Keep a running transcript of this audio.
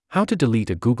How to delete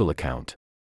a Google account.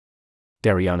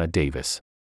 Dariana Davis.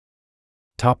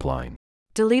 Top line.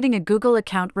 Deleting a Google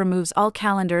account removes all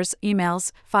calendars,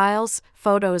 emails, files,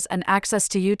 photos, and access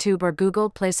to YouTube or Google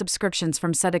Play subscriptions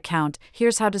from said account.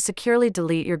 Here's how to securely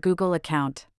delete your Google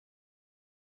account.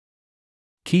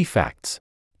 Key facts.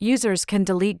 Users can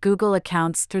delete Google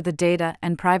accounts through the Data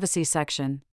and Privacy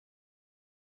section.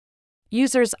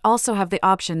 Users also have the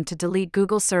option to delete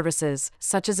Google services,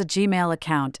 such as a Gmail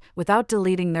account, without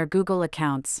deleting their Google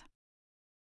accounts.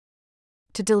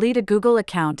 To delete a Google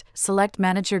account, select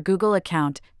Manage your Google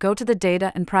account, go to the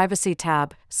Data and Privacy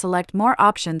tab, select More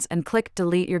options and click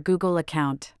Delete your Google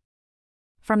account.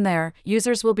 From there,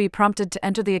 users will be prompted to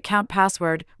enter the account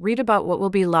password, read about what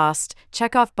will be lost,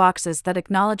 check off boxes that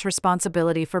acknowledge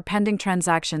responsibility for pending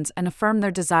transactions and affirm their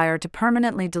desire to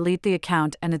permanently delete the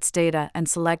account and its data and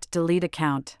select Delete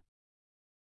Account.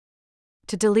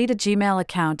 To delete a Gmail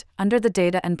account, under the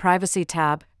Data and Privacy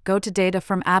tab, go to Data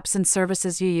from apps and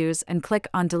services you use and click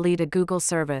on Delete a Google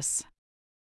service.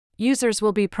 Users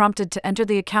will be prompted to enter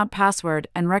the account password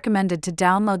and recommended to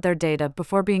download their data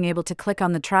before being able to click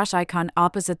on the trash icon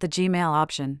opposite the Gmail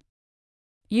option.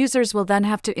 Users will then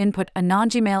have to input a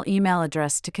non-Gmail email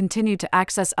address to continue to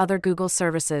access other Google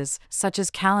services, such as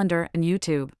Calendar and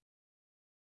YouTube.